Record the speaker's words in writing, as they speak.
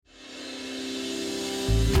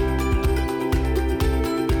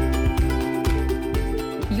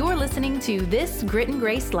to This Grit and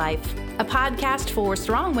Grace Life, a podcast for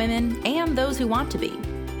strong women and those who want to be.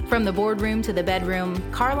 From the boardroom to the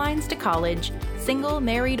bedroom, car lines to college, single,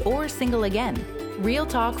 married, or single again. Real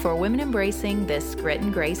talk for women embracing this grit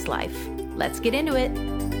and grace life. Let's get into it.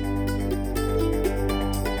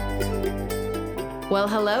 Well,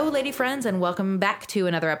 hello, lady friends, and welcome back to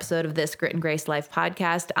another episode of this Grit and Grace Life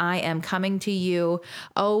podcast. I am coming to you,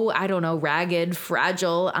 ragged,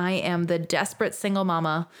 fragile. I am the desperate single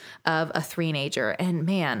mama of a three-nager, and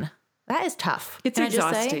man, that is tough. It's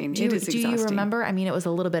exhausting. Do you remember? I mean, it was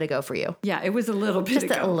a little bit ago for you. Yeah, it was a little bit ago.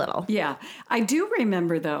 Just a little. Yeah. I do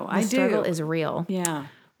remember, though. The struggle is real. Yeah.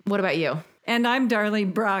 What about you? And I'm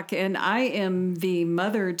Darlene Brock, and I am the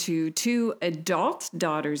mother to two adult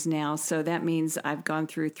daughters now. So that means I've gone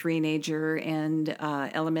through three-nager and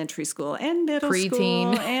elementary school and middle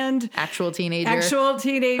Preteen, school and actual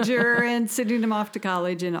teenager and sending them off to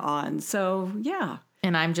college and on. So, yeah.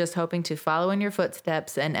 And I'm just hoping to follow in your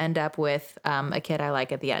footsteps and end up with a kid I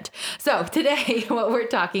like at the end. So today, what we're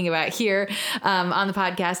talking about here on the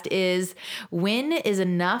podcast is when is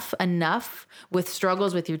enough with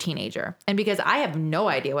struggles with your teenager? And because I have no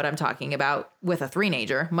idea what I'm talking about with a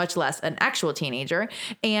three-nager, much less an actual teenager,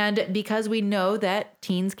 and because we know that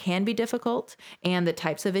teens can be difficult and the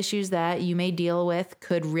types of issues that you may deal with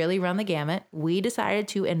could really run the gamut, we decided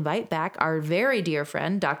to invite back our very dear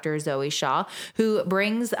friend, Dr. Zoe Shaw, who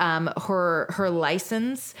brings her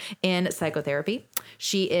license in psychotherapy.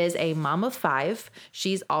 She is a mom of 5.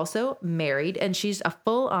 She's also married, and she's a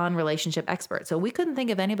full-on relationship expert. So we couldn't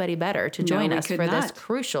think of anybody better to join us for this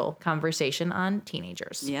crucial conversation on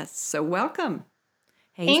teenagers. Yes. So welcome.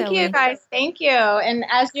 Hey, Thank Zoe. you, guys. Thank you. And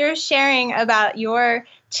as you're sharing about your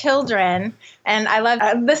children, and I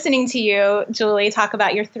love listening to you, Julie, talk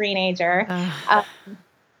about your three-nager. I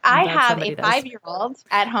have a 5-year-old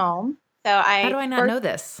at home. So How do I not know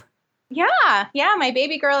this? Yeah. My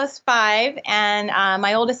baby girl is 5, and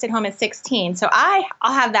my oldest at home is 16. So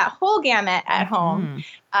I'll have that whole gamut at home,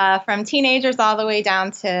 from teenagers all the way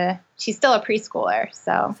down to she's still a preschooler.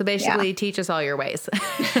 So basically, teach us all your ways.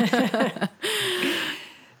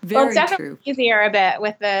 Very it's definitely true. Easier a bit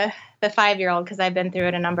with the 5-year-old because I've been through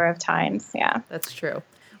it a number of times. Yeah, that's true.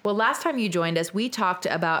 Well, last time you joined us, we talked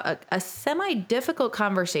about a semi-difficult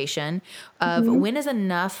conversation of when is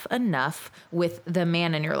enough with the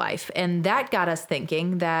man in your life. And that got us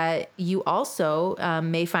thinking that you also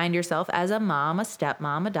may find yourself as a mom, a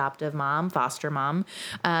stepmom, adoptive mom, foster mom,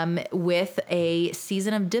 with a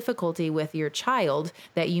season of difficulty with your child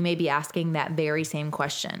that you may be asking that very same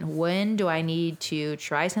question. When do I need to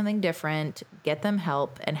try something different, get them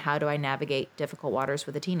help, and how do I navigate difficult waters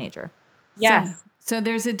with a teenager? Yes. So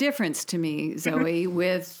there's a difference to me, Zoe,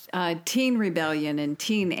 with teen rebellion and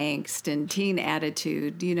teen angst and teen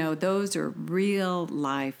attitude. You know, those are real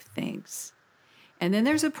life things. And then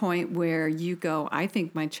there's a point where you go, I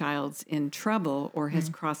think my child's in trouble or has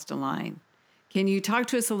crossed a line. Can you talk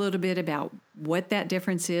to us a little bit about what that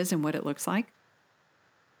difference is and what it looks like?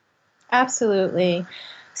 Absolutely.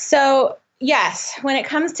 So yes, when it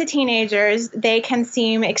comes to teenagers, they can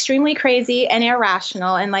seem extremely crazy and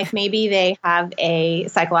irrational, and like maybe they have a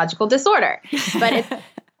psychological disorder, but it's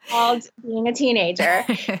called being a teenager.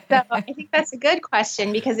 So I think that's a good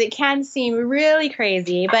question because it can seem really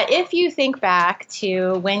crazy. But if you think back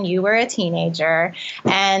to when you were a teenager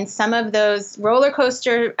and some of those roller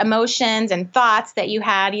coaster emotions and thoughts that you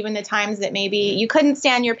had, even the times that maybe you couldn't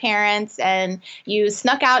stand your parents and you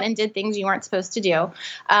snuck out and did things you weren't supposed to do,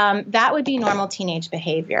 that would be normal teenage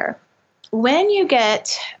behavior. When you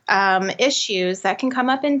get issues that can come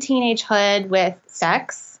up in teenagehood with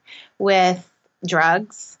sex, with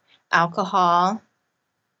drugs, alcohol,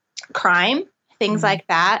 crime, things like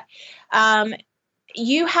that,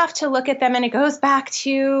 you have to look at them, and it goes back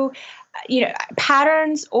to,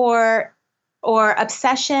 patterns or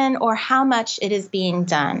obsession or how much it is being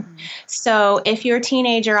done. So if you're a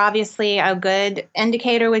teenager, obviously a good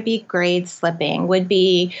indicator would be grade slipping, would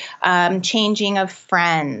be changing of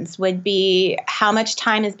friends, would be how much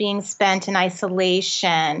time is being spent in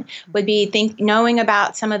isolation, would be knowing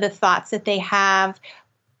about some of the thoughts that they have,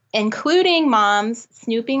 including moms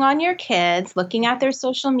snooping on your kids, looking at their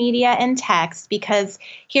social media and text, because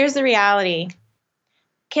here's the reality.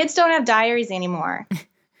 Kids don't have diaries anymore.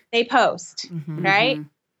 They post, right?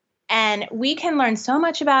 And we can learn so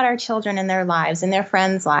much about our children and their lives and their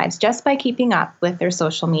friends' lives just by keeping up with their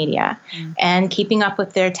social media and keeping up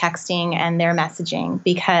with their texting and their messaging,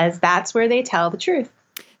 because that's where they tell the truth.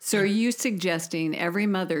 So are you suggesting every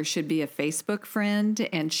mother should be a Facebook friend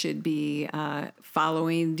and should be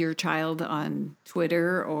following your child on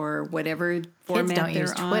Twitter or whatever format Kids don't they're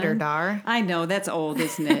use Twitter, on? Dar. I know, that's old,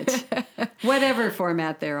 isn't it? Whatever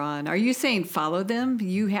format they're on. Are you saying follow them?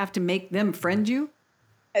 You have to make them friend you?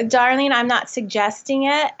 Darlene, I'm not suggesting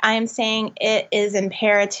it. I am saying it is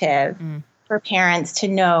imperative for parents to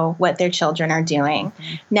know what their children are doing.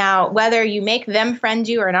 Now, whether you make them friend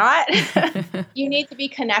you or not, you need to be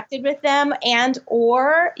connected with them, and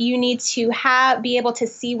or you need to be able to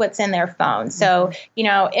see what's in their phone. So,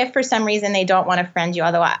 if for some reason they don't want to friend you,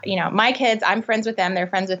 although, my kids, I'm friends with them, they're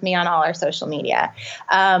friends with me on all our social media.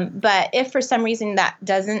 But if for some reason that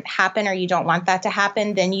doesn't happen or you don't want that to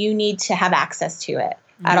happen, then you need to have access to it.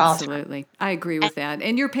 Absolutely. I agree with that.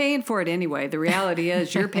 And you're paying for it anyway. The reality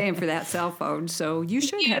is you're paying for that cell phone, so you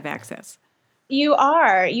should have access. You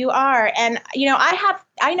are. And,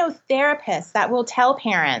 I know therapists that will tell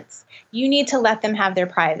parents, you need to let them have their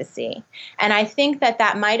privacy. And I think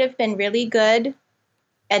that might have been really good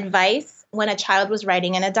advice when a child was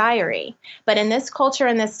writing in a diary. But in this culture,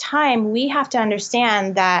 in this time, we have to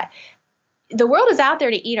understand that the world is out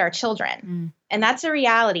there to eat our children. And that's a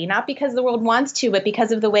reality, not because the world wants to, but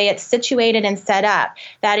because of the way it's situated and set up,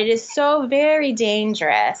 that it is so very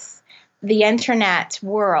dangerous, the internet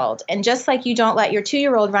world. And just like you don't let your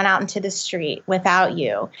 2-year-old run out into the street without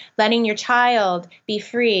you, letting your child be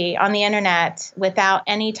free on the internet without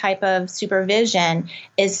any type of supervision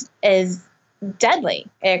is deadly.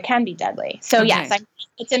 It can be deadly. So yes,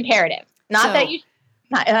 it's imperative. Not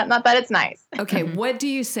that it's nice. Okay. What do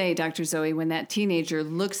you say, Dr. Zoe, when that teenager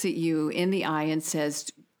looks at you in the eye and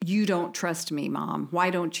says, you don't trust me, Mom? Why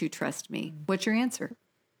don't you trust me? What's your answer?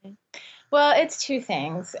 Well, it's 2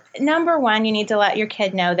 things. Number 1, you need to let your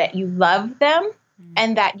kid know that you love them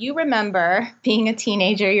and that you remember being a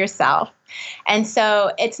teenager yourself. And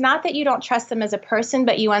so it's not that you don't trust them as a person,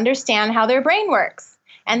 but you understand how their brain works.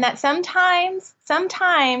 And that sometimes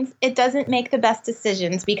it doesn't make the best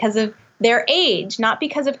decisions because of their age, not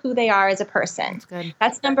because of who they are as a person.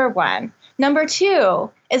 That's number 1. Number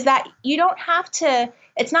 2 is that you don't have to,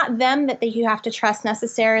 it's not them that you have to trust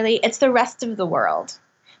necessarily. It's the rest of the world,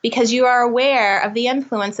 because you are aware of the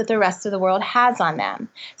influence that the rest of the world has on them.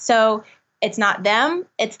 So it's not them,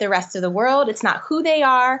 it's the rest of the world. It's not who they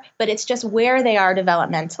are, but it's just where they are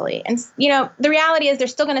developmentally. And, the reality is they're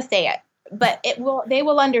still going to say it. But they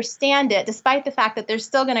will understand it, despite the fact that they're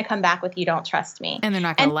still going to come back with, you don't trust me. And they're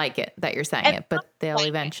not going to like it that you're saying it, but they'll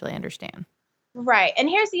eventually understand. Right. And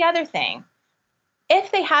here's the other thing.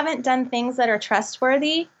 If they haven't done things that are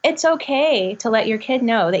trustworthy, it's okay to let your kid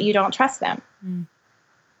know that you don't trust them.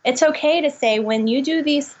 It's okay to say, when you do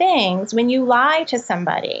these things, when you lie to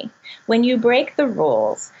somebody, when you break the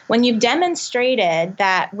rules, when you've demonstrated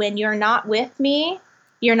that when you're not with me,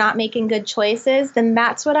 you're not making good choices, then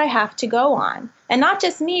that's what I have to go on. And not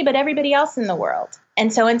just me, but everybody else in the world.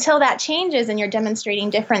 And so until that changes and you're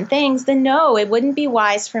demonstrating different things, then no, it wouldn't be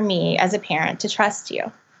wise for me as a parent to trust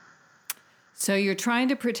you. So you're trying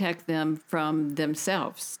to protect them from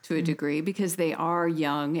themselves to a degree, because they are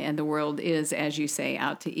young and the world is, as you say,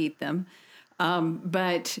 out to eat them.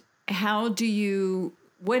 But what do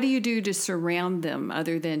you do to surround them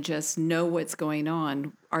other than just know what's going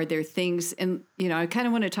on? Are there things, and I kind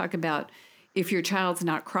of want to talk about if your child's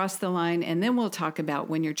not crossed the line, and then we'll talk about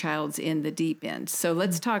when your child's in the deep end. So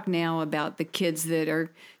let's talk now about the kids that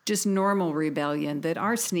are just normal rebellion, that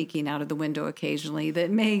are sneaking out of the window occasionally, that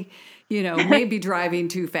may be driving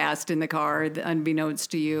too fast in the car,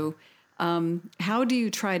 unbeknownst to you. How do you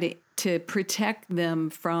try to protect them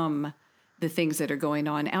from the things that are going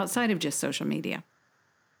on outside of just social media?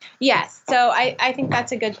 Yes. So I think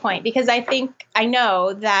that's a good point, because I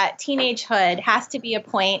know that teenagehood has to be a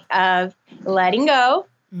point of letting go,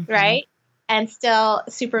 right? And still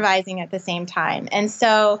supervising at the same time. And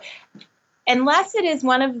so unless it is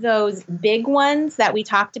one of those big ones that we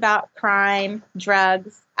talked about, crime,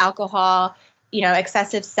 drugs, alcohol,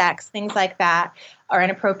 excessive sex, things like that, or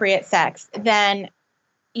inappropriate sex, then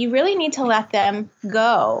you really need to let them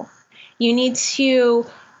go. You need to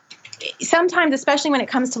sometimes, especially when it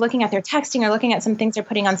comes to looking at their texting or looking at some things they're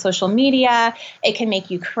putting on social media, it can make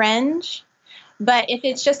you cringe. But if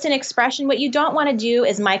it's just an expression, what you don't want to do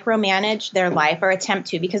is micromanage their life or attempt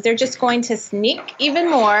to, because they're just going to sneak even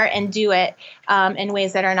more and do it in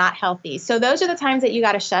ways that are not healthy. So those are the times that you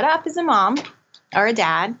got to shut up as a mom or a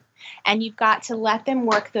dad, and you've got to let them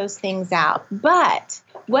work those things out. But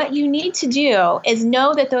what you need to do is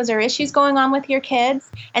know that those are issues going on with your kids.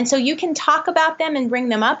 And so you can talk about them and bring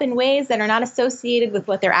them up in ways that are not associated with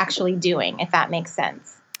what they're actually doing, if that makes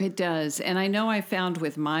sense. It does. And I know I found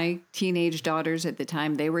with my teenage daughters at the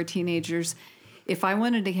time they were teenagers, if I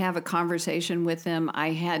wanted to have a conversation with them,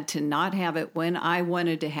 I had to not have it when I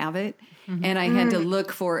wanted to have it. And I had to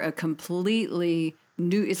look for a completely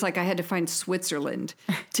new. It's like I had to find Switzerland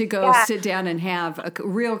to go sit down and have a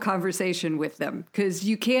real conversation with them, because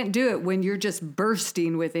you can't do it when you're just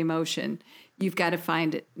bursting with emotion. You've got to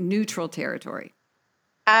find neutral territory.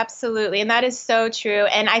 Absolutely. And that is so true.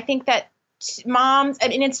 And I think that moms,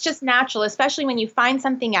 and it's just natural, especially when you find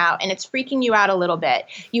something out and it's freaking you out a little bit,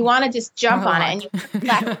 you want to just jump on it.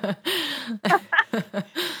 And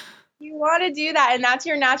you want to do that. And that's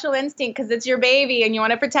your natural instinct because it's your baby and you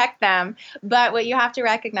want to protect them. But what you have to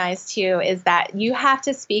recognize too is that you have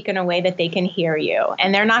to speak in a way that they can hear you.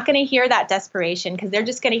 And they're not going to hear that desperation because they're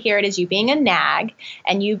just going to hear it as you being a nag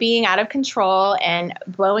and you being out of control and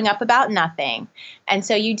blowing up about nothing. And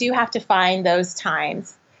so you do have to find those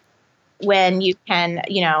times when you can,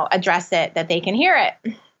 address it, that they can hear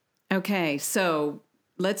it. Okay. So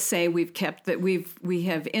let's say we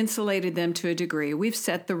have insulated them to a degree. We've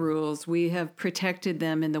set the rules. We have protected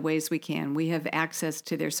them in the ways we can. We have access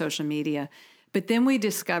to their social media, but then we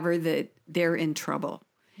discover that they're in trouble.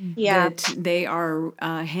 Yeah. That they are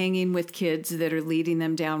hanging with kids that are leading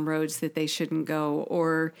them down roads that they shouldn't go,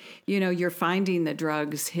 or, you're finding the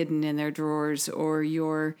drugs hidden in their drawers, or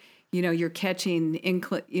you're catching,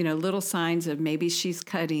 little signs of maybe she's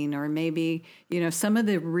cutting, or maybe, some of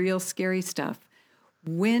the real scary stuff.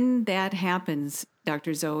 When that happens,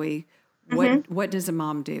 Dr. Zoe, what does a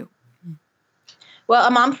mom do? Well, a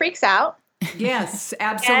mom freaks out. Yes,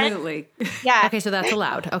 absolutely. Yeah. Okay, so that's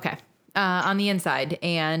allowed. Okay. On the inside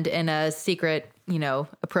and in a secret,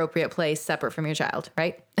 appropriate place separate from your child,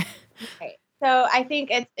 right? Right. So I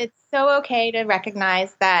think it's so okay to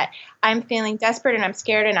recognize that I'm feeling desperate and I'm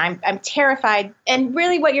scared and I'm terrified. And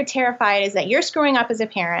really what you're terrified is that you're screwing up as a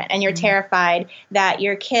parent, and you're terrified that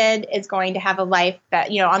your kid is going to have a life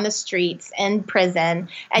that, on the streets, in prison,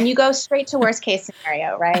 and you go straight to worst case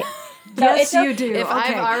scenario, right? So yes, you do. If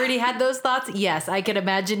I've already had those thoughts, yes, I can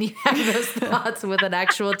imagine you have those thoughts with an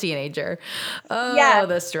actual teenager. Oh, yeah.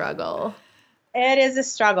 The struggle. It is a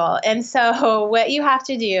struggle. And so what you have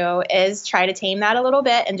to do is try to tame that a little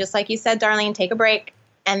bit. And just like you said, Darlene, take a break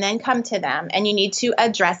and then come to them. And you need to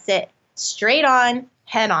address it straight on,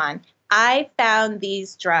 head on. I found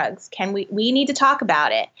these drugs. We need to talk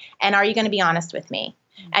about it. And are you going to be honest with me?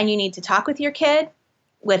 And you need to talk with your kid,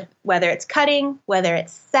 with whether it's cutting, whether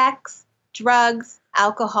it's sex, drugs,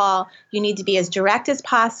 alcohol. You need to be as direct as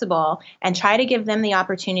possible and try to give them the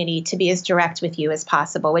opportunity to be as direct with you as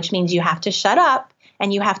possible, which means you have to shut up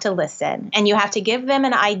and you have to listen, and you have to give them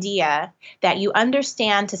an idea that you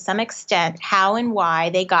understand to some extent how and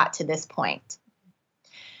why they got to this point.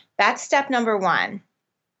 That's step number one.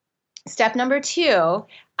 Step number two,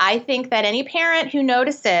 I think that any parent who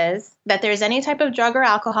notices that there's any type of drug or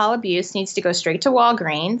alcohol abuse needs to go straight to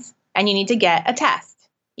Walgreens, and you need to get a test.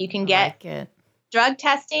 You can get drug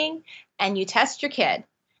testing, and you test your kid,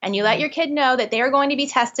 and you let your kid know that they are going to be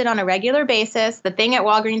tested on a regular basis. The thing at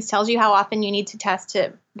Walgreens tells you how often you need to test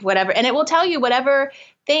to whatever, and it will tell you whatever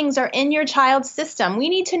things are in your child's system. We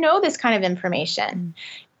need to know this kind of information.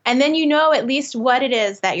 And then you know at least what it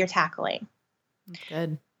is that you're tackling.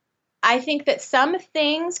 Good. I think that some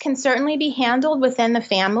things can certainly be handled within the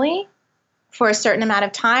family for a certain amount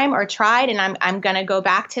of time or tried. And I'm going to go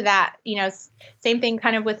back to that, same thing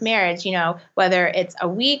kind of with marriage, whether it's a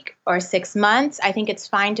week or 6 months, I think it's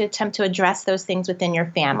fine to attempt to address those things within your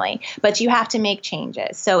family, but you have to make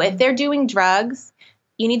changes. So if they're doing drugs,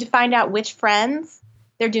 you need to find out which friends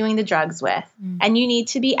they're doing the drugs with. And you need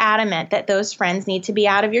to be adamant that those friends need to be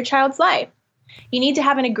out of your child's life. You need to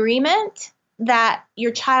have an agreement that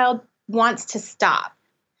your child wants to stop.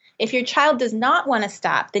 If your child does not want to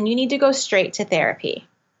stop, then you need to go straight to therapy.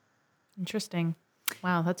 Interesting.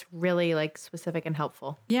 Wow, that's really specific and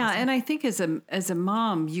helpful. Yeah, awesome. And I think as a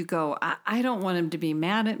mom, you go, I don't want him to be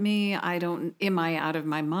mad at me. Am I out of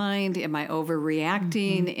my mind? Am I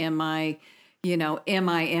overreacting? Am I, am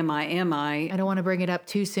I? I don't want to bring it up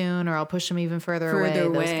too soon, or I'll push him even further away.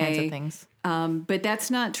 Those kinds of things. But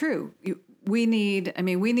that's not true. We need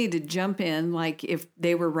to jump in. Like if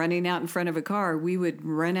they were running out in front of a car, we would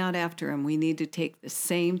run out after them. We need to take the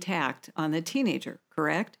same tact on the teenager,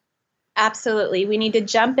 correct? Absolutely. We need to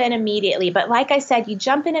jump in immediately. But like I said, you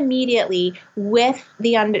jump in immediately with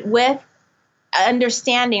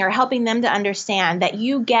understanding, or helping them to understand that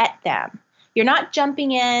you get them. You're not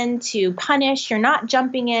jumping in to punish. You're not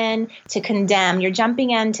jumping in to condemn. You're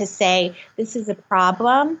jumping in to say, this is a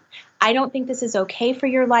problem. I don't think this is okay for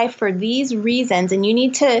your life for these reasons. And you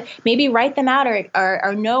need to maybe write them out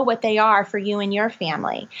or know what they are for you and your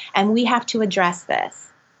family. And we have to address this.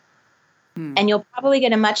 And you'll probably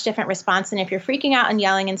get a much different response than if you're freaking out and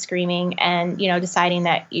yelling and screaming and, deciding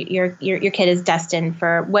that your kid is destined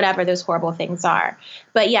for whatever those horrible things are.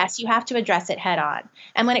 But yes, you have to address it head on.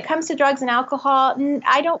 And when it comes to drugs and alcohol,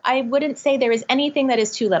 I wouldn't say there is anything that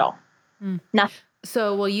is too little. Nothing.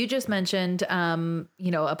 So, well, you just mentioned,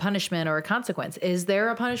 a punishment or a consequence. Is there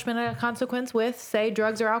a punishment and a consequence with, say,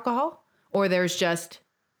 drugs or alcohol? Or there's just,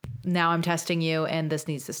 now I'm testing you and this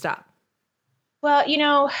needs to stop? Well,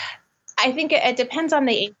 I think it depends on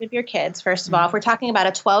the age of your kids, first of all. If we're talking about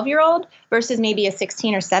a 12-year-old versus maybe a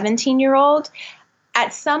 16 or 17-year-old,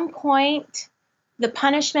 at some point, the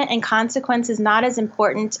punishment and consequence is not as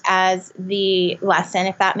important as the lesson,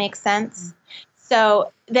 if that makes sense.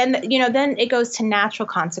 So then it goes to natural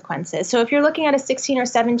consequences. So if you're looking at a 16 or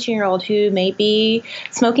 17-year-old who may be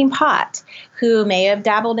smoking pot, who may have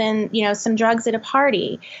dabbled in, some drugs at a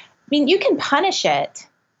party, you can punish it.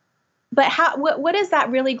 But what is that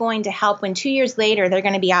really going to help when 2 years later they're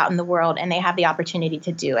going to be out in the world and they have the opportunity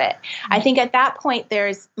to do it? I think at that point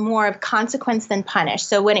there's more of consequence than punish.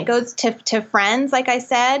 So when it goes to friends, like I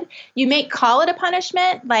said, you may call it a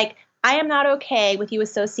punishment, like, I am not okay with you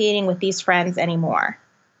associating with these friends anymore.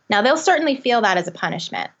 Now, they'll certainly feel that as a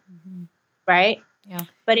punishment, right? Yeah.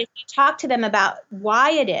 But if you talk to them about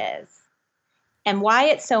why it is and why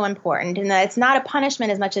it's so important, and that it's not a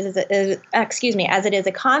punishment as much as it is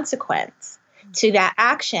a consequence to that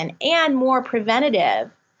action, and more preventative,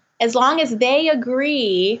 as long as they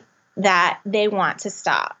agree that they want to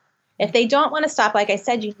stop. If they don't want to stop, like I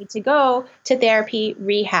said, you need to go to therapy,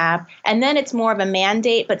 rehab, and then it's more of a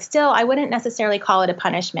mandate, but still, I wouldn't necessarily call it a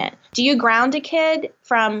punishment. Do you ground a kid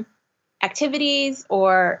from activities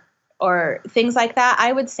or things like that?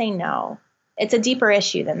 I would say no. It's a deeper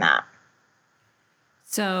issue than that.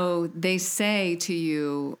 So they say to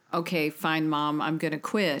you, okay, fine, Mom, I'm going to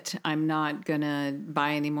quit. I'm not going to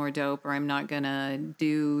buy any more dope, or I'm not going to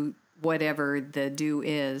do whatever the do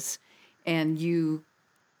is. And you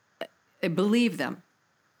believe them,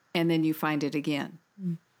 and then you find it again.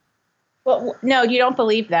 Well, no, you don't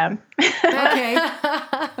believe them. Okay.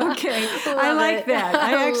 I like that.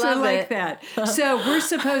 I actually like that. So we're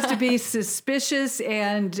supposed to be suspicious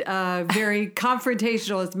and very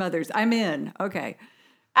confrontational as mothers. I'm in. Okay.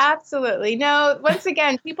 Absolutely. No, once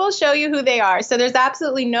again, people show you who they are. So there's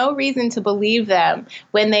absolutely no reason to believe them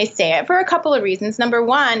when they say it, for a couple of reasons. Number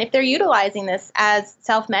one, if they're utilizing this as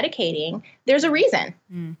self-medicating, there's a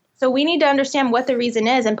reason. So we need to understand what the reason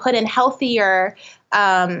is and put in healthier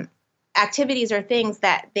activities or things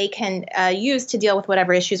that they can use to deal with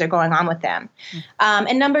whatever issues are going on with them.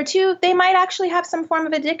 And number two, they might actually have some form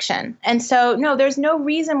of addiction. And so, no, there's no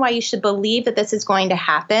reason why you should believe that this is going to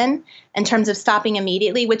happen in terms of stopping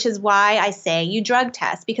immediately, which is why I say you drug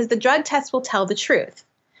test, because the drug test will tell the truth.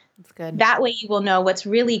 That's good. That way you will know what's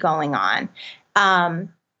really going on. And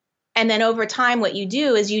then over time, what you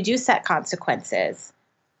do is you do set consequences.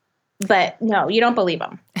 But no, you don't believe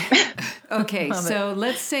them. Okay, so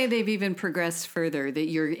let's say they've even progressed further, that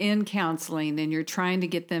you're in counseling and you're trying to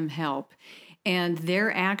get them help, and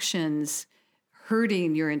their actions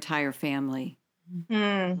hurting your entire family.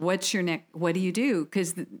 What do you do?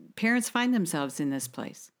 Because parents find themselves in this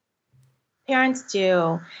place. Parents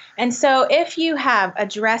do. And so if you have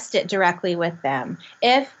addressed it directly with them,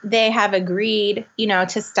 if they have agreed,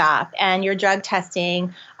 to stop, and you're drug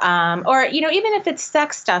testing, or, even if it's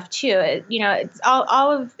sex stuff too, it's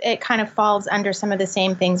all of it kind of falls under some of the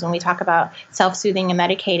same things when we talk about self-soothing and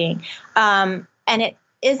medicating. And it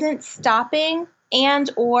isn't stopping, and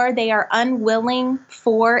or they are unwilling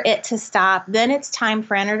for it to stop, then it's time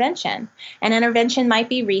for intervention. And intervention might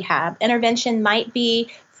be rehab. Intervention might be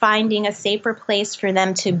finding a safer place for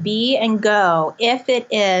them to be and go if it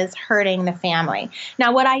is hurting the family.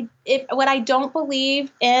 Now, what I don't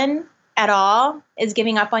believe in at all is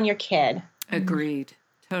giving up on your kid. Agreed.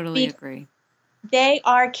 Totally agree. They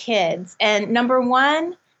are kids. And number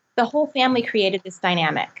one, the whole family created this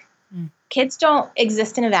dynamic. Kids don't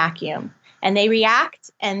exist in a vacuum, and they react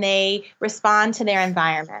and they respond to their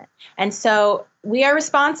environment. And so we are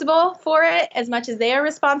responsible for it as much as they are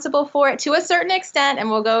responsible for it to a certain extent, and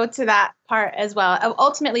we'll go to that part as well.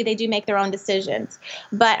 Ultimately, they do make their own decisions.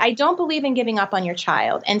 But I don't believe in giving up on your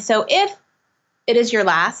child. And so if it is your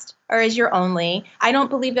last or is your only, I don't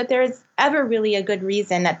believe that there is ever really a good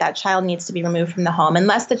reason that that child needs to be removed from the home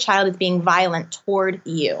unless the child is being violent toward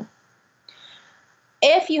you.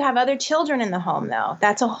 If you have other children in the home, though,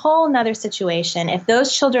 that's a whole nother situation. If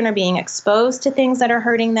those children are being exposed to things that are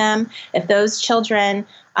hurting them, if those children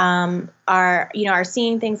are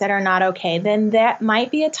seeing things that are not okay, then that might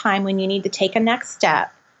be a time when you need to take a next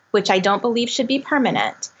step, which I don't believe should be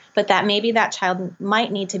permanent. but that maybe that child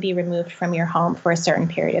might need to be removed from your home for a certain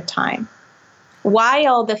period of time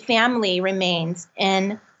while the family remains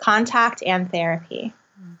in contact and therapy.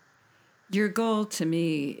 Your goal to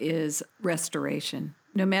me is restoration.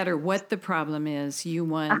 No matter what the problem is, you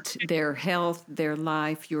want their health, their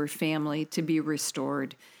life, your family to be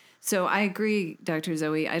restored. So I agree, Dr.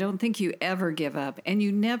 Zoe. I don't think you ever give up. And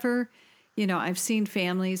you never, I've seen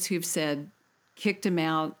families who've said, kicked him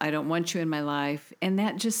out, I don't want you in my life. And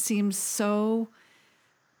that just seems so,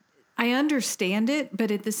 I understand it,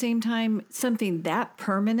 but at the same time, something that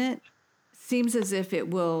permanent seems as if it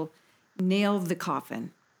will nail the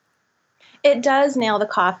coffin. It does nail the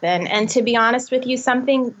coffin. And to be honest with you,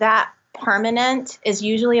 something that permanent is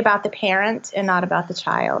usually about the parent and not about the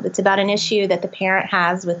child. It's about an issue that the parent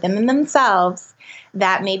has within themselves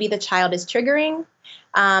that maybe the child is triggering,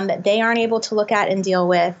 that they aren't able to look at and deal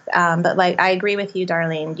with. But like, I agree with you,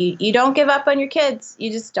 Darlene. You don't give up on your kids.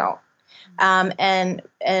 You just don't. And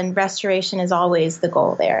restoration is always the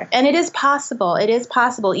goal there. And it is possible. It is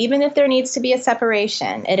possible. Even if there needs to be a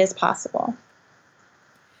separation, it is possible.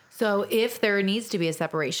 So if there needs to be a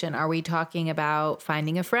separation, are we talking about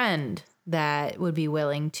finding a friend that would be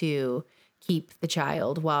willing to keep the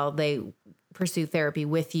child while they pursue therapy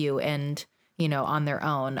with you and, on their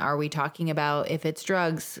own? Are we talking about, if it's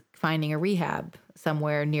drugs, finding a rehab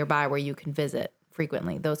somewhere nearby where you can visit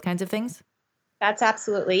frequently, those kinds of things? That's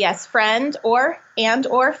absolutely, yes. Friend or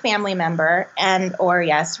family member or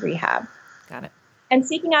yes, rehab. Got it. And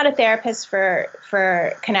seeking out a therapist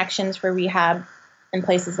for connections for rehab and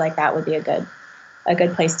places like that would be a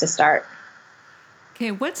good place to start.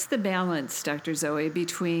 Okay, what's the balance, Dr. Zoe,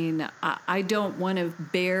 between I don't want to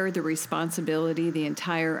bear the responsibility,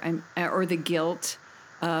 or the guilt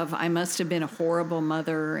of I must have been a horrible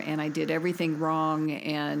mother and I did everything wrong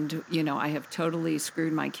and, I have totally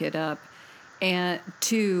screwed my kid up, and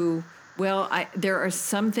to, there are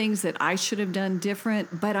some things that I should have done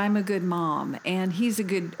different, but I'm a good mom and she's a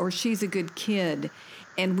good kid,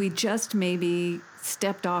 and we just maybe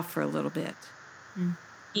stepped off for a little bit.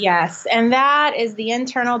 Yes. And that is the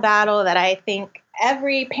internal battle that I think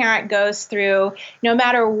every parent goes through, no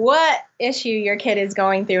matter what issue your kid is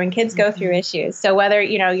going through, and kids go through issues. So whether,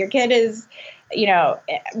 your kid is,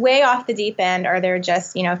 way off the deep end, or they're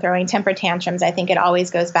just, throwing temper tantrums, I think it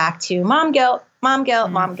always goes back to mom guilt, mom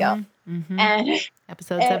guilt, mom guilt. Mm-hmm. And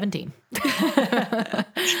episode 17.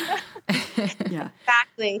 Yeah,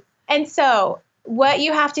 exactly. And so what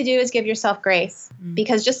you have to do is give yourself grace,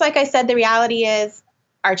 because just like I said, the reality is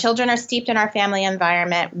our children are steeped in our family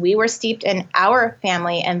environment. We were steeped in our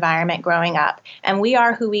family environment growing up, and we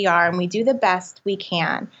are who we are, and we do the best we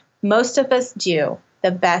can. Most of us do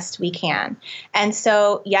the best we can. And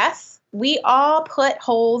so, yes, we all put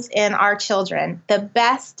holes in our children. The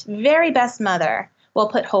best, very best mother will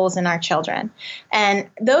put holes in our children. And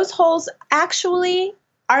those holes actually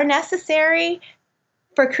are necessary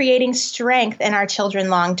for creating strength in our children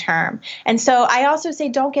long term. And so I also say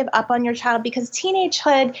don't give up on your child, because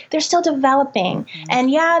teenagehood, they're still developing.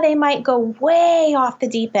 And yeah, they might go way off the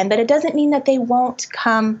deep end, but it doesn't mean that they won't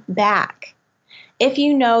come back if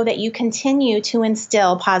you know that you continue to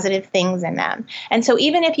instill positive things in them. And so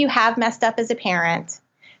even if you have messed up as a parent,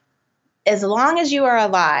 as long as you are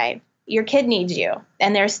alive, your kid needs you,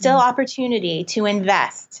 and there's still opportunity to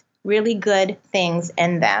invest really good things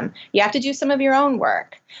in them. You have to do some of your own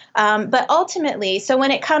work. But ultimately, so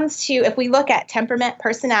when it comes to, if we look at temperament,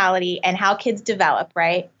 personality, and how kids develop,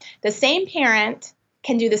 right? The same parent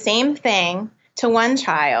can do the same thing to one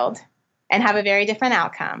child and have a very different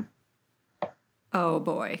outcome. Oh,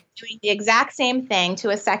 boy. Doing the exact same thing to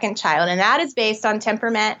a second child. And that is based on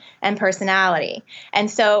temperament and personality.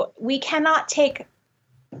 And so we cannot take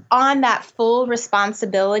on that full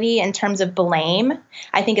responsibility in terms of blame.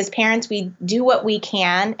 I think as parents, we do what we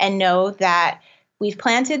can and know that we've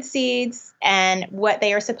planted seeds, and what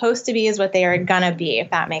they are supposed to be is what they are going to be,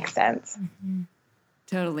 if that makes sense. Mm-hmm.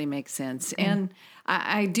 Totally makes sense. Mm-hmm. And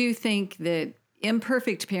I do think that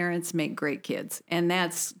imperfect parents make great kids, and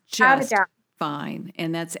that's just fine.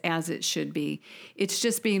 And that's as it should be. It's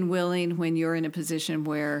just being willing when you're in a position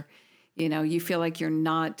where, you feel like you're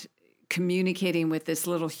not communicating with this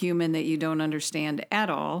little human that you don't understand at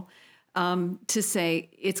all, to say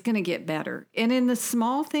it's going to get better. And in the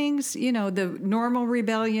small things, the normal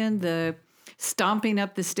rebellion, the stomping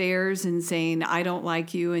up the stairs and saying, I don't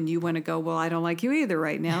like you, and you want to go, well, I don't like you either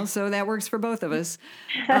right now. So that works for both of us.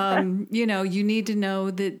 You need to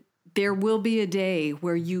know that there will be a day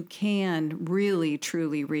where you can really,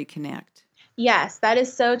 truly reconnect. Yes, that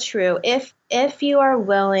is so true. If you are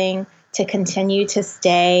willing to continue to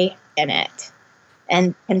stay in it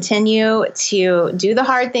and continue to do the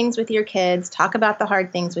hard things with your kids, talk about the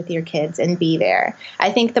hard things with your kids, and be there.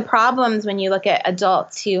 I think the problems when you look at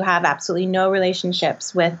adults who have absolutely no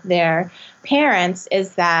relationships with their parents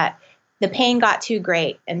is that the pain got too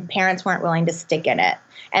great and parents weren't willing to stick in it.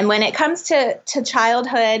 And when it comes to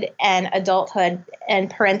childhood and adulthood and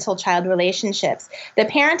parental-child relationships, the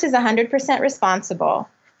parent is 100% responsible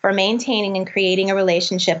for maintaining and creating a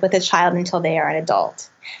relationship with a child until they are an adult.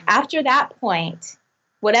 After that point,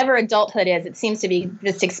 whatever adulthood is, it seems to be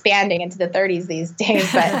just expanding into the 30s these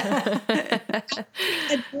days, but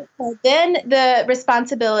then the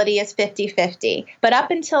responsibility is 50-50. But up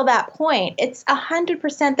until that point, it's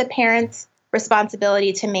 100% the parent's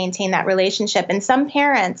responsibility to maintain that relationship. And some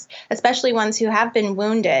parents, especially ones who have been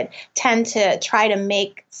wounded, tend to try to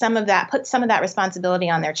make put some of that responsibility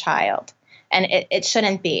on their child. And it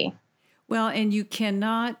shouldn't be. Well, and you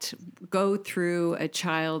cannot go through a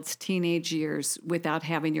child's teenage years without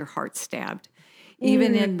having your heart stabbed.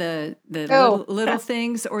 Even in the little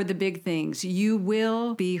things or the big things, you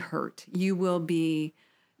will be hurt. You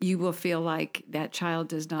will feel like that child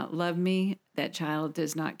does not love me. That child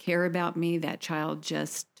does not care about me. That child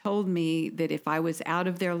just told me that if I was out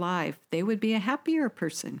of their life, they would be a happier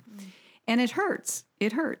person. And it hurts.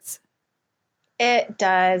 It hurts. It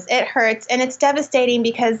does. It hurts. And it's devastating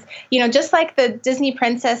because, just like the Disney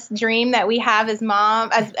princess dream that we have as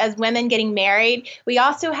women getting married, we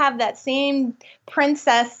also have that same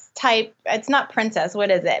princess type. It's not princess. What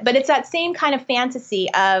is it? But it's that same kind of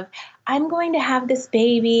fantasy of, I'm going to have this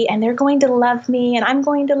baby and they're going to love me and I'm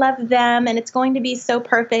going to love them and it's going to be so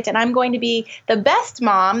perfect and I'm going to be the best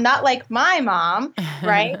mom, not like my mom,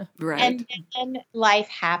 right? Right. And then life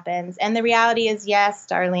happens. And the reality is, yes,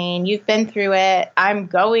 Darlene, you've been through it. I'm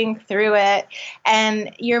going through it.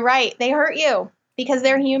 And you're right. They hurt you because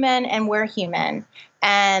they're human and we're human.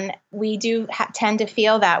 And we do tend to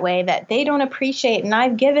feel that way, that they don't appreciate, and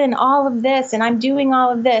I've given all of this, and I'm doing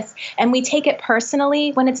all of this. And we take it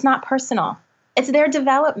personally when it's not personal. It's their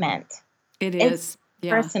development. It's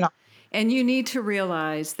personal. And you need to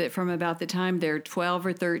realize that from about the time they're 12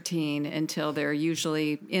 or 13 until they're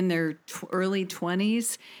usually in their early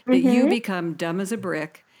 20s, that you become dumb as a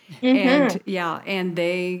brick. And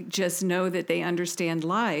they just know that they understand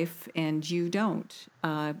life and you don't.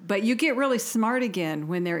 But you get really smart again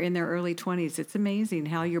when they're in their early 20s. It's amazing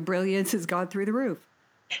how your brilliance has gone through the roof.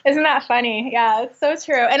 Isn't that funny? Yeah, it's so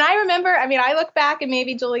true. And I remember, I look back, and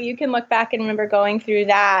maybe Julie, you can look back and remember going through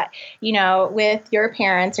that, with your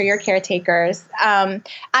parents or your caretakers.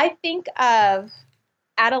 I think of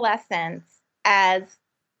adolescence as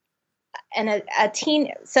a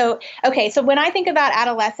teen. So when I think about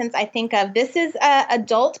adolescence, I think of this is a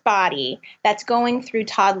adult body that's going through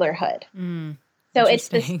toddlerhood. So it's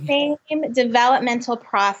the same developmental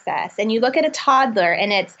process. And you look at a toddler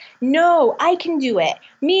and it's, no, I can do it.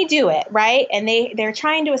 Me do it, right? And they're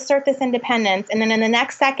trying to assert this independence. And then in the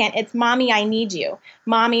next second, it's mommy, I need you.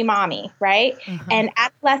 Mommy, right? And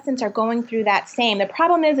adolescents are going through that same. The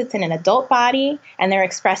problem is it's in an adult body and they're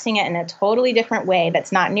expressing it in a totally different way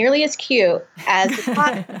that's not nearly as cute as the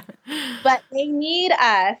toddler. But they need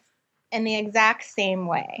us in the exact same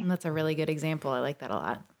way. That's a really good example. I like that a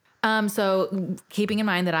lot. So keeping in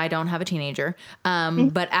mind that I don't have a teenager,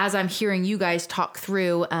 but as I'm hearing you guys talk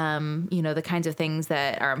through, the kinds of things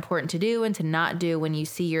that are important to do and to not do when you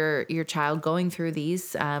see your child going through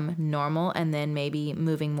these normal and then maybe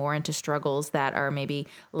moving more into struggles that are maybe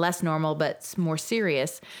less normal but more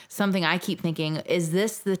serious, something I keep thinking, is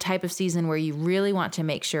this the type of season where you really want to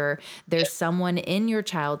make sure there's someone in your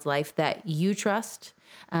child's life that you trust,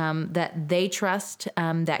 that they trust,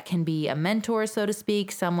 that can be a mentor, so to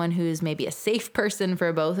speak, someone who's maybe a safe person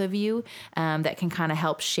for both of you, that can kind of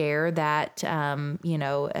help share that,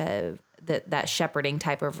 that shepherding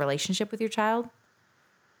type of relationship with your child?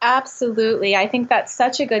 Absolutely. I think that's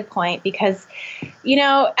such a good point because,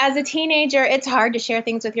 as a teenager, it's hard to share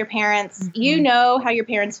things with your parents. You know how your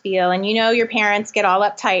parents feel, and your parents get all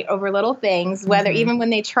uptight over little things, whether even when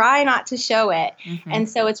they try not to show it. And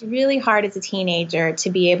so it's really hard as a teenager to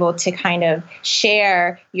be able to kind of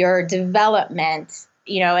share your development,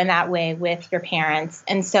 in that way with your parents.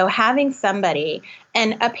 And so having somebody,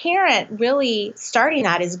 and a parent really starting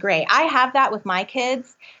that is great. I have that with my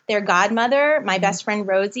kids. Their godmother, my best friend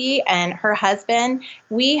Rosie, and her husband,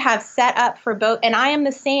 we have set up for both. And I am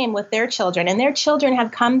the same with their children. And their children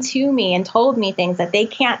have come to me and told me things that they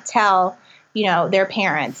can't tell, their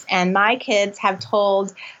parents. And my kids have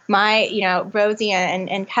told my, Rosie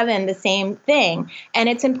and Kevin the same thing. And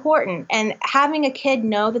it's important. And having a kid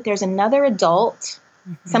know that there's another adult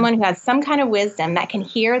someone who has some kind of wisdom that can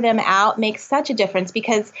hear them out makes such a difference,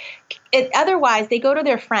 because otherwise they go to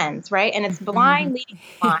their friends, right? And it's blind leading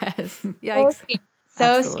blind. Yes. Yikes.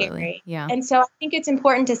 So scary. Yeah. And so I think it's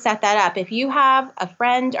important to set that up. If you have a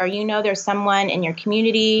friend, or there's someone in your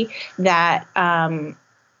community that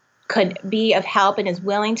could be of help and is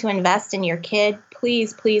willing to invest in your kid,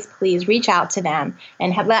 please, please, please reach out to them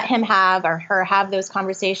and let him have or her have those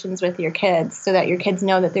conversations with your kids, so that your kids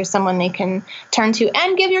know that there's someone they can turn to,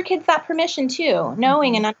 and give your kids that permission too,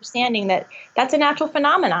 knowing and understanding that that's a natural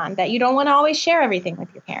phenomenon, that you don't want to always share everything with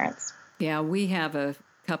your parents. Yeah, we have a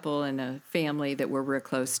couple in a family that we're real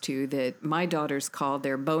close to that my daughters call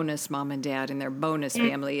their bonus mom and dad and their bonus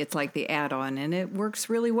family. It's like the add-on, and it works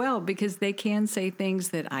really well because they can say things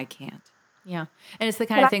that I can't. Yeah. And it's the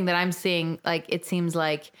kind of thing that I'm seeing, like, it seems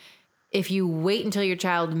like if you wait until your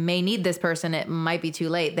child may need this person, it might be too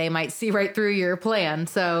late. They might see right through your plan.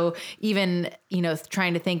 So even,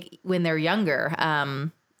 trying to think when they're younger,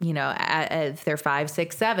 if they're 5,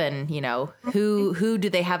 6, 7, who do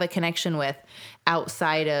they have a connection with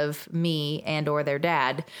outside of me and or their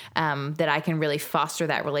dad, that I can really foster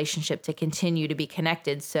that relationship to continue to be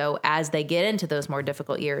connected. So as they get into those more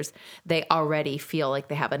difficult years, they already feel like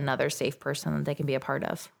they have another safe person that they can be a part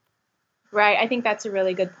of. Right. I think that's a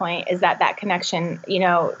really good point, is that connection,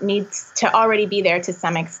 needs to already be there to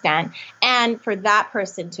some extent. And for that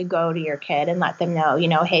person to go to your kid and let them know,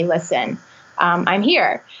 hey, listen, I'm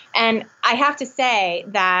here. And I have to say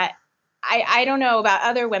that I don't know about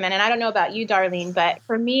other women, and I don't know about you, Darlene, but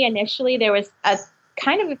for me initially there was a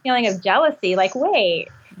kind of a feeling of jealousy, like, wait,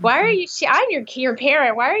 why are you, I'm your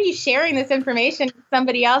parent, why are you sharing this information with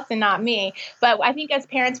somebody else and not me? But I think as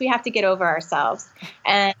parents, we have to get over ourselves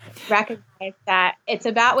and recognize that it's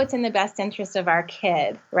about what's in the best interest of our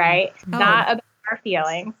kid, right? Not about our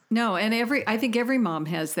feelings. No, and I think every mom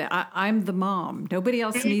has that. I'm the mom. Nobody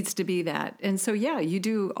else needs to be that. And so, yeah, you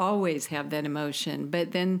do always have that emotion.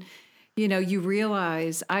 But then, you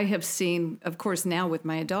realize, I have seen, of course, now with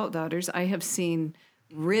my adult daughters, I have seen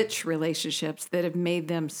rich relationships that have made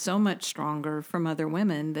them so much stronger from other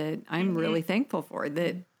women that I'm really thankful for,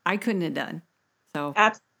 that I couldn't have done. So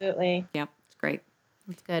absolutely. Yeah, it's great.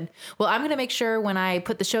 That's good. Well, I'm going to make sure when I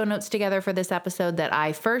put the show notes together for this episode that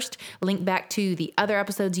I first link back to the other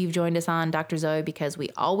episodes you've joined us on, Dr. Zoe, because we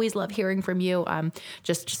always love hearing from you. I'm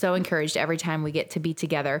just so encouraged every time we get to be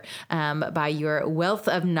together by your wealth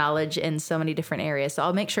of knowledge in so many different areas. So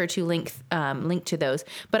I'll make sure to link to those.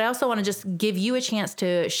 But I also want to just give you a chance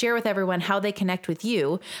to share with everyone how they connect with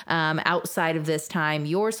you outside of this time,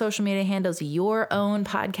 your social media handles, your own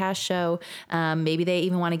podcast show. Maybe they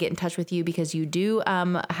even want to get in touch with you because you do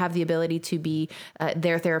have the ability to be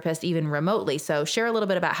their therapist even remotely. So share a little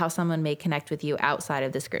bit about how someone may connect with you outside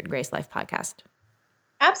of this Grit and Grace Life podcast.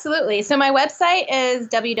 Absolutely. So my website is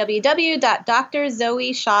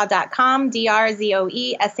www.drzoeshaw.com,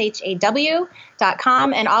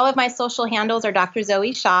 DRZOESHAW.com. And all of my social handles are Dr.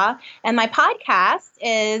 Zoe Shaw. And my podcast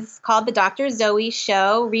is called The Dr. Zoe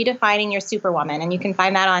Show, Redefining Your Superwoman. And you can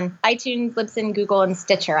find that on iTunes, Libsyn, Google, and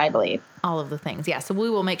Stitcher, I believe. All of the things. Yeah. So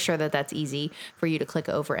we will make sure that that's easy for you to click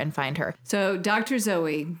over and find her. So Dr.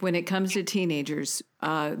 Zoe, when it comes to teenagers,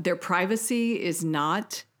 their privacy is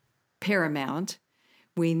not paramount.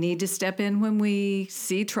 We need to step in when we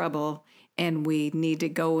see trouble, and we need to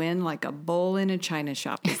go in like a bull in a china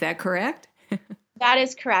shop. Is that correct? That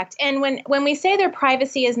is correct. And when we say their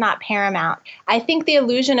privacy is not paramount, I think the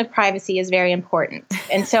illusion of privacy is very important.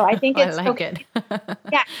 And so I think it's it.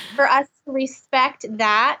 Yeah, for us to respect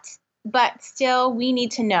that, but still we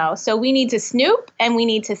need to know. So we need to snoop and we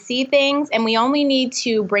need to see things, and we only need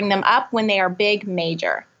to bring them up when they are big,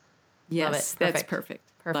 major. Yes, that's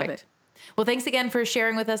perfect. Perfect. Love it. Well, thanks again for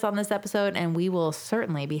sharing with us on this episode, and we will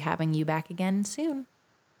certainly be having you back again soon.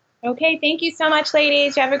 Okay, thank you so much,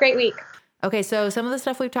 ladies. You have a great week. Okay, so some of the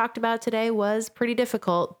stuff we've talked about today was pretty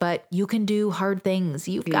difficult, but you can do hard things.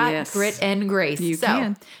 You've got grit and grace. You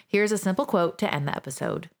can. Here's a simple quote to end the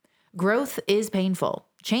episode. Growth is painful.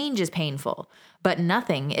 Change is painful, but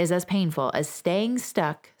nothing is as painful as staying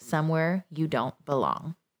stuck somewhere you don't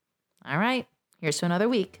belong. All right, here's to another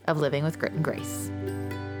week of Living with Grit and Grace.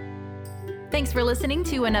 Thanks for listening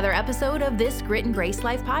to another episode of this Grit and Grace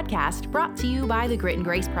Life podcast, brought to you by the Grit and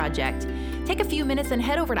Grace Project. Take a few minutes and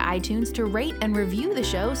head over to iTunes to rate and review the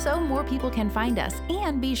show so more people can find us.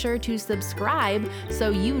 And be sure to subscribe so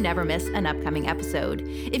you never miss an upcoming episode.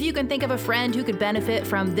 If you can think of a friend who could benefit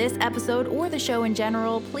from this episode or the show in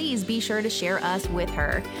general, please be sure to share us with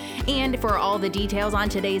her. And for all the details on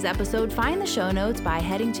today's episode, find the show notes by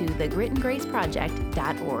heading to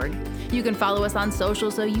thegritandgraceproject.org. You can follow us on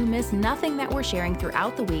social so you miss nothing that we're sharing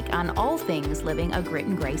throughout the week on all things living a grit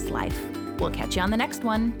and grace life. We'll catch you on the next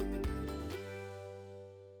one.